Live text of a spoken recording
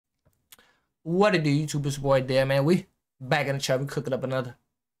What it do, YouTube? It's your boy there, man. We back in the chat. We cooking up another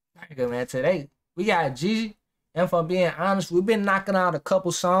banger, man. Today we got Jeezy, and for being honest, we've been knocking out a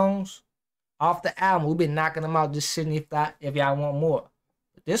couple songs off the album. We've been knocking them out, just sitting if y'all want more.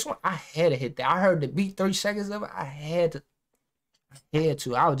 But this one, I had to hit that. I heard the beat 30 seconds of it. I had to.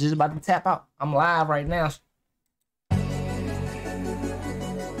 I was just about to tap out. I'm live right now.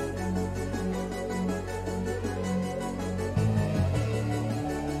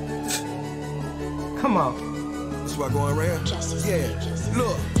 Come on. This why going around? Yeah.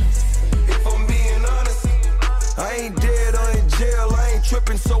 Look, if I'm being honest, I ain't dead or in jail. I ain't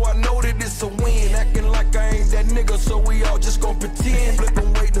tripping, so I know that it's a win. Acting like I ain't that nigga, so we all just gon' pretend.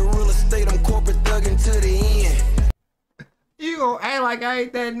 Flipping weight to real estate, I'm corporate thugging to the end. You gon' act like I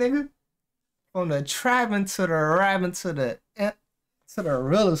ain't that nigga? From the trapping to the rapping to the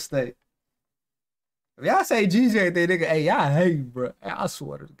real estate. If y'all say Jeezy ain't that nigga, hey, y'all hate, bro. Hey, I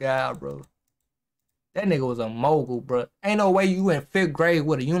swear to God, bro. That nigga was a mogul, bro. Ain't no way you in 5th grade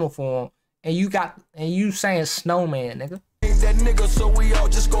with a uniform and you saying snowman, nigga. Ain't that nigga, so we all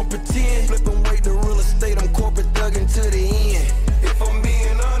just gon' pretend. Flipping weight to real estate, I'm corporate thugging to the end. If I'm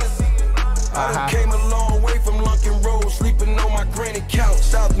being honest, I done came a long way from Lunkin Road, sleeping on my granny couch.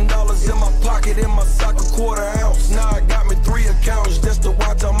 $1,000 in my pocket, in my sock, a quarter ounce. Now I got me 3 accounts just to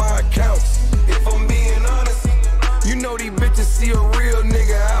watch all my accounts. If I'm being honest, you know these bitches see a real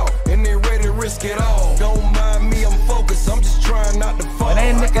nigga out and they ready to risk it all. Don't mind me, I'm focused. I'm just trying not to fall.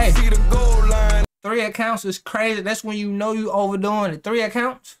 I can see the goal line. 3 accounts is crazy. That's when you know you overdoing it. 3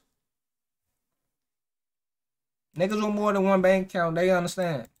 accounts? Niggas with more than 1 bank account, they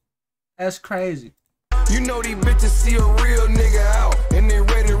understand. That's crazy. You know these bitches see a real nigga out and they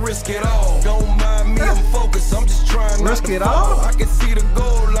ready to risk it all. Don't mind me, I'm focused. I'm just trying not to fall. I can see the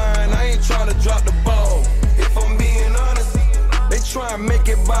goal line. I ain't trying to drop the ball. If I'm being honest, they try and make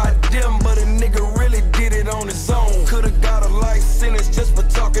it by them, but a nigga really did it on his own. Could've got a life sentence just for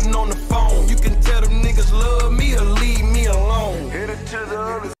talking on the phone. You can tell them niggas love me or leave me alone. Headed to the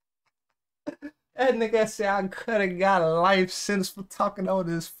other. That nigga said I could've got a life sentence for talking on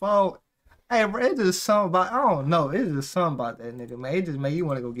his phone. Hey, bro, it's just something about, I don't know. It's just something about that nigga, man. It just make you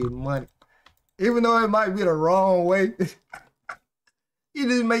want to go get money. Even though it might be the wrong way. It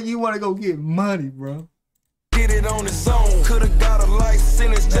just make you want to go get money, bro. Did it on his own. Could've got a life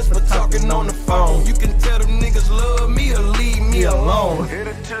sentence just for talking on the phone. You can tell them niggas love me or leave me alone.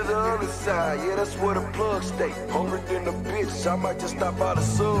 Headed to the other side, yeah, that's where the plug stay. Hungry than a bitch, I might just stop by the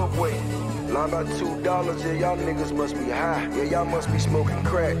Subway. Line about $2, yeah, y'all niggas must be high. Yeah, y'all must be smoking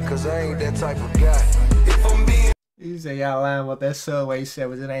crack, cause I ain't that type of guy. If I'm being... You say y'all lying about that Subway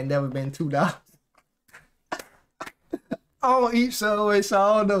sandwich, it ain't never been $2. I don't eat Subway, so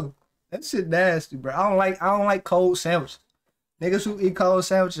I don't know. That shit nasty, bro. I don't like cold sandwiches. Niggas who eat cold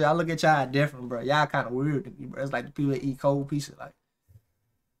sandwiches, I look at y'all different, bro. Y'all kind of weird to me, bro. It's like the people that eat cold pieces, like,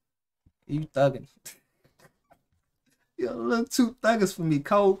 you thugging. You look too thuggers for me.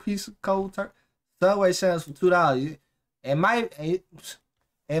 Cold piece of cold turkey. Subway sandwich for $2. It might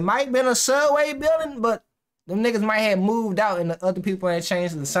been a Subway building, but them niggas might have moved out and the other people ain't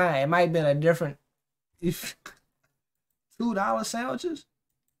changed the sign. It might have been a different $2 sandwiches.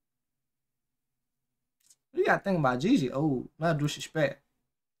 You gotta think about Jeezy. Oh, not disrespect.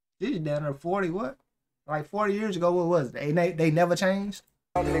 Jeezy down there 40, what? Like 40 years ago, what was it? They never changed?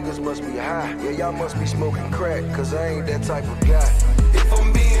 Y'all niggas must be high. Yeah, y'all must be smoking crack, cause I ain't that type of guy. If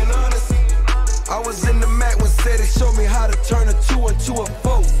I'm being honest, I was in the Mac when said it showed me how to turn a 2 into a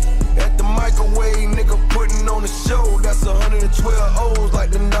 4. At the microwave, nigga putting on the show. That's 112 O's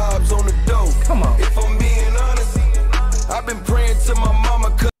like the knobs on the dough. Come on. If I'm being honest, I've been praying to my mama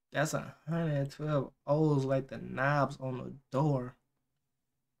cause that's 112 O's like the knobs on the door.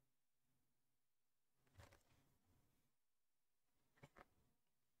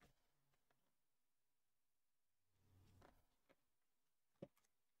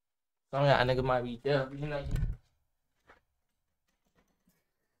 Some of y'all niggas might be deaf, you know.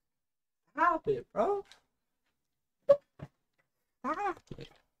 Stop it, bro. Stop it.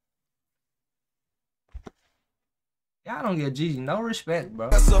 Y'all don't give Jeezy no respect, bro.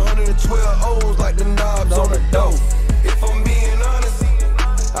 That's 112 O's like the knobs on the dough. If I'm being honest,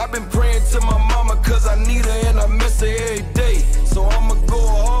 I've been praying to my mama cause I need her and I miss her every day. So I'ma go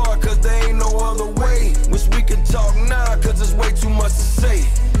hard cause there ain't no other way. Wish we could talk now cause it's way too much to say.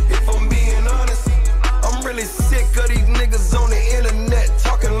 If I'm being honest, I'm really sick of these niggas on the internet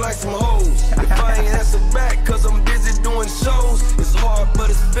talking like some hoes. If I ain't answer back cause I'm busy doing shows, it's hard but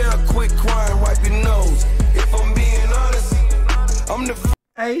it's fair, quit crying, wipe your nose. If I'm being honest, I'm the...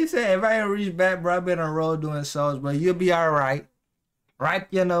 Hey, he said if I ain't reach back, bro, I've been on the road doing shows, but you'll be alright. Wipe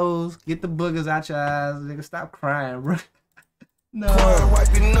your nose. Get the boogers out your eyes. Nigga, stop crying, bro. No. Crying,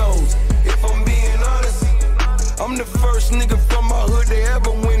 wipe your nose. If I'm being honest, I'm the first nigga from my hood that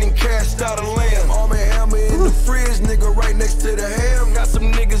ever went and cashed out a lamb. Arm and hammer in the fridge, nigga, right next to the ham. Got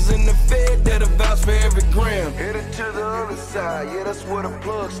some niggas in the fed that'll vouch for every gram. Headed to the other side, yeah, that's where the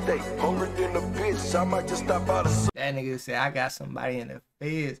plug stay. Hungry than a bitch, I might just stop out of. That nigga said, I got somebody in the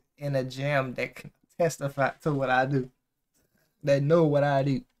feds in a jam that can testify to what I do. That know what I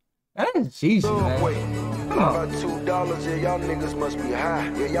do. That is Jeezy, man. Come on. About $2, yeah, y'all niggas must be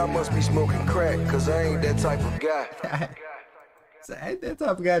high. Yeah, y'all must be smoking crack, cause I ain't that type of guy. So ain't that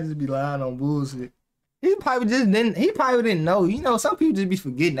type of guy just be lying on bullshit. He probably didn't know. You know, some people just be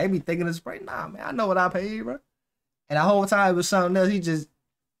forgetting. They be thinking of spray. Nah, man, I know what I paid, bro. And the whole time it was something else. He just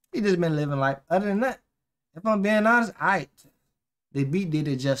been living life. Other than that, if I'm being honest, the beat did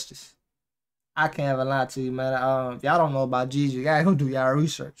it justice. I can't even lie to you, man. If y'all don't know about Jeezy, you gotta go do y'all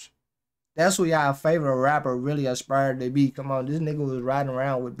research. That's what y'all favorite rapper really aspired to be. Come on, this nigga was riding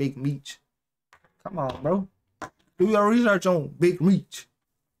around with Big Meech. Come on, bro. Do your research on Big Meech.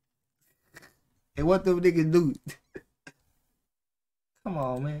 And what them niggas do. Come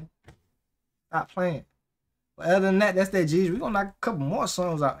on, man. Stop playing. But other than that, that's that Jeezy. We gonna knock a couple more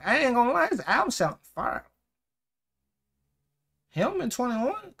songs out. I ain't gonna lie, this album sound fire. Him and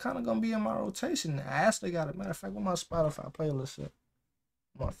 21 kind of gonna be in my rotation. I actually got a matter of fact with my Spotify playlist shit.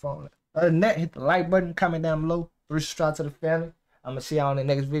 My phone. Other than that, hit the like button, comment down below. Subscribe to the family. I'm gonna see y'all in the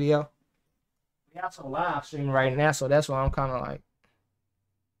next video. We also live streaming right now, so that's why I'm kind of like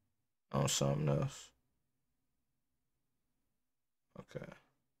on something else. Okay.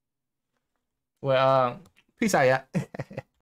 Well, peace out, y'all.